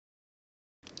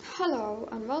Hello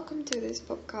and welcome to this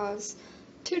podcast.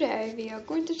 Today we are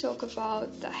going to talk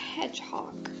about the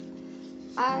hedgehog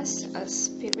as a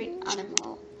spirit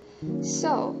animal.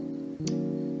 So,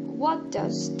 what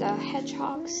does the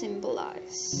hedgehog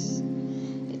symbolize?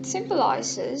 It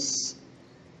symbolizes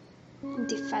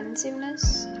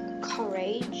defensiveness,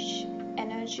 courage,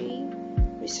 energy,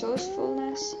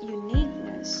 resourcefulness,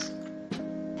 uniqueness,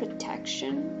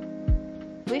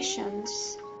 protection,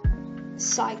 visions,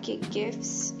 psychic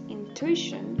gifts,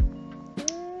 intuition,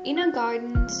 inner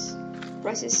guidance,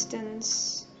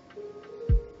 resistance,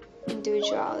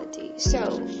 individuality.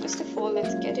 So, first of all,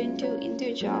 let's get into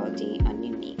individuality and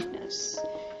uniqueness.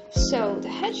 So, the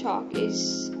hedgehog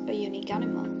is a unique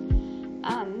animal,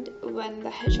 and when the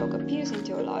hedgehog appears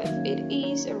into your life, it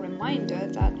is a reminder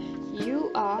that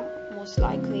you are most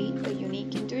likely a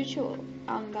unique individual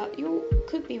and that you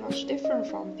could be much different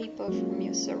from people from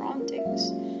your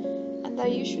surroundings, and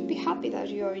that you should be happy that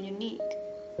you are unique.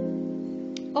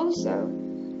 Also,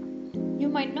 you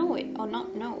might know it or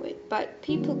not know it, but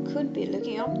people could be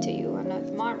looking up to you and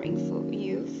admiring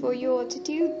you for your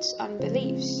attitudes and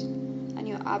beliefs and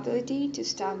your ability to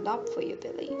stand up for your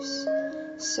beliefs.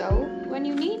 So, when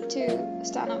you need to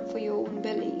stand up for your own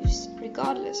beliefs,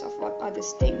 regardless of what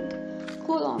others think,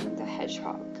 call on the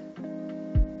hedgehog,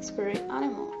 spirit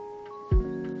animal.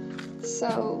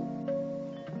 So,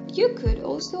 you could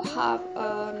also have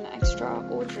an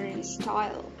extraordinary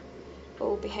style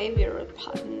or behavioral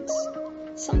patterns,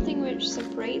 something which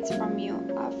separates from the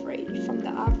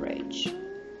average.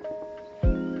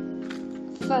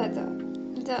 Further,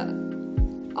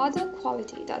 the other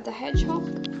quality that the hedgehog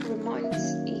reminds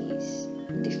is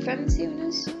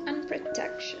defensiveness and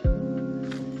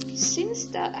protection. Since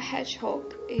the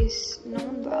hedgehog is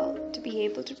known well to be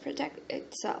able to protect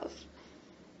itself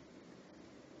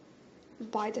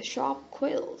by the sharp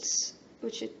quills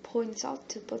which it points out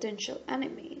to potential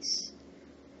enemies.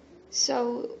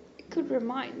 So it could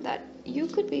remind that you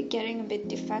could be getting a bit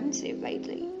defensive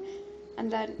lately,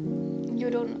 and that you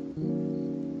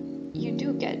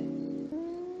do get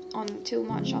on too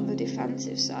much on the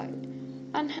defensive side.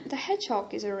 And the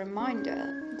hedgehog is a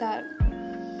reminder that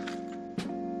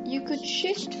you could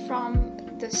shift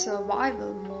from the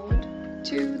survival mode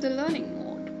to the learning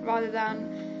mode, rather than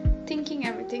thinking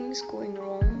everything's going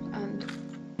wrong and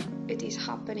it is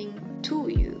happening to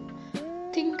you.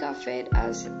 Think of it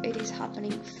as it is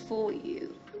happening for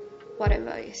you,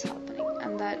 whatever is happening,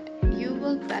 and that you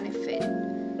will benefit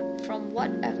from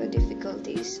whatever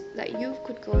difficulties that you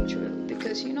could go through,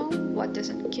 because what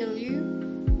doesn't kill you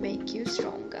make you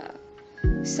stronger.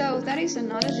 So that is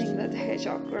another thing that the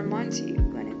hedgehog reminds you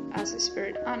as a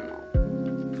spirit animal.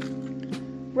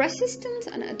 Resistance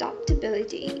and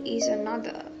adaptability is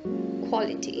another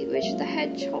quality which the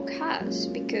hedgehog has,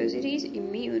 because it is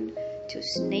immune to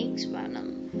snake's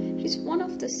venom. It is one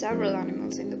of the several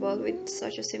animals in the world with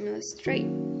such a similar trait.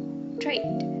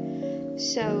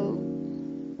 So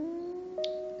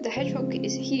the hedgehog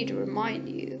is here to remind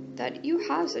you that you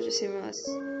have such a similar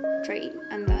trait,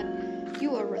 and that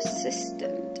you are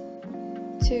resistant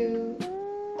to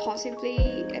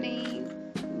possibly any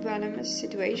venomous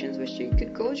situations which you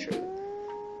could go through,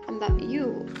 and that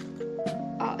you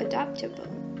are adaptable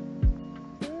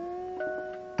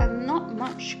and not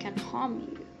much can harm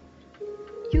you.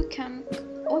 You can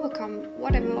overcome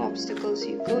whatever obstacles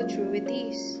you go through with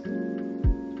ease.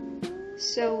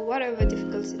 So whatever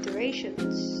difficult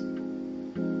situations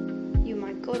you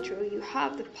might go through, you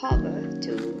have the power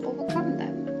to overcome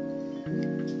them.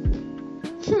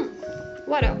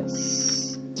 What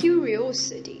else?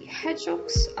 Curiosity.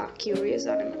 Hedgehogs are curious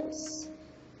animals.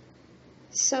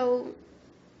 So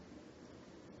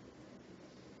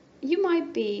you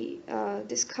might be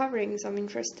discovering some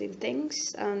interesting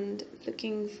things and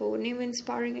looking for new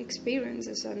inspiring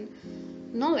experiences and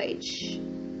knowledge.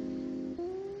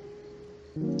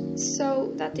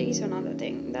 So that is another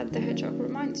thing that the hedgehog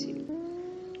reminds you.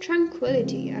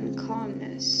 Tranquility and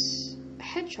calmness.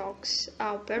 Hedgehogs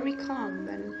are very calm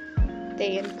when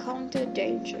they encounter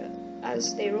danger,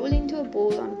 as they roll into a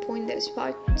ball and point their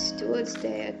spikes towards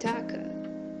their attacker.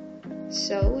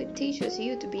 So it teaches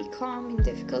you to be calm in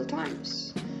difficult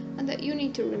times, and that you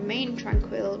need to remain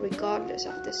tranquil regardless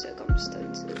of the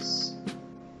circumstances.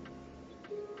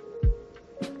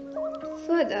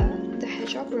 Further, the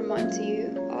hedgehog reminds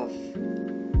you of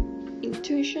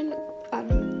intuition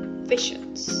and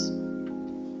visions.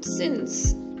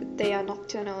 Since they are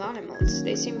nocturnal animals,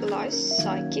 they symbolize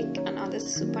psychic and other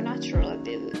supernatural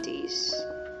abilities.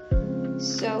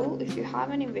 So if you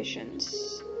have any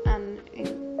visions and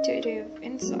intuitive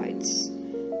insights,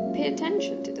 pay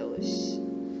attention to those.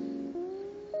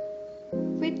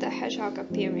 With the hedgehog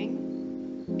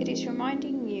appearing, it is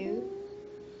reminding you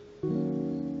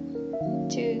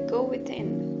to go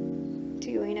within to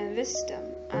your inner wisdom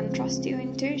and trust your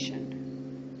intuition.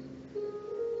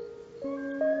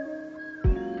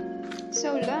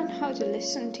 So learn how to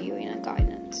listen to your inner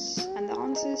guidance and the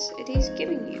answers it is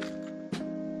giving you.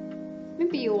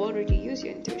 Maybe you already use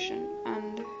your intuition,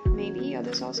 and maybe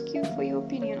others ask you for your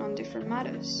opinion on different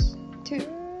matters too.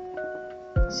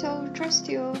 So trust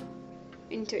your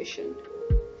intuition.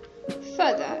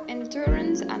 Further,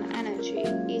 endurance and energy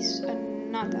is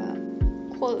another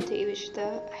quality which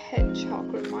the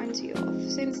hedgehog reminds you of,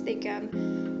 since they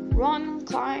can run,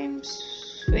 climb,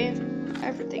 swim,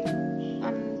 everything,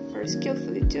 and very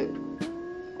skillfully too.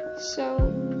 So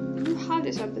you have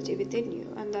this ability within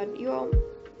you, and that you are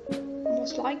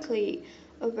most likely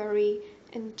a very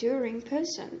enduring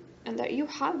person, and that you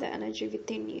have the energy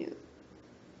within you.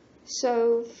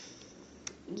 So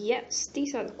yes,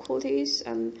 these are the qualities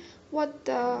and what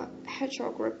the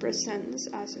hedgehog represents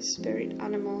as a spirit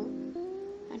animal.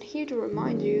 And here to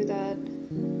remind you that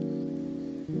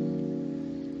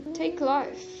take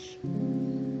life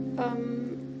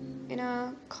in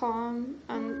a calm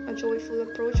and a joyful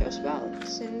approach as well,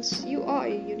 since you are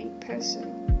a unique person.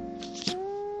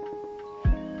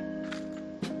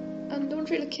 And don't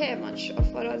really care much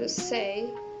of what others say.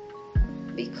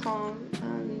 Be calm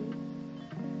and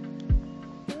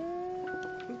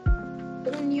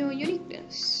own your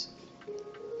uniqueness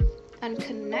and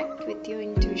connect with your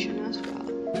intuition as well.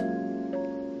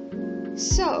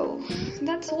 So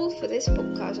that's all for this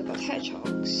podcast about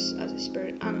hedgehogs as a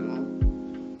spirit animal.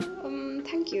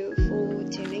 Thank you for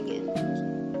tuning in.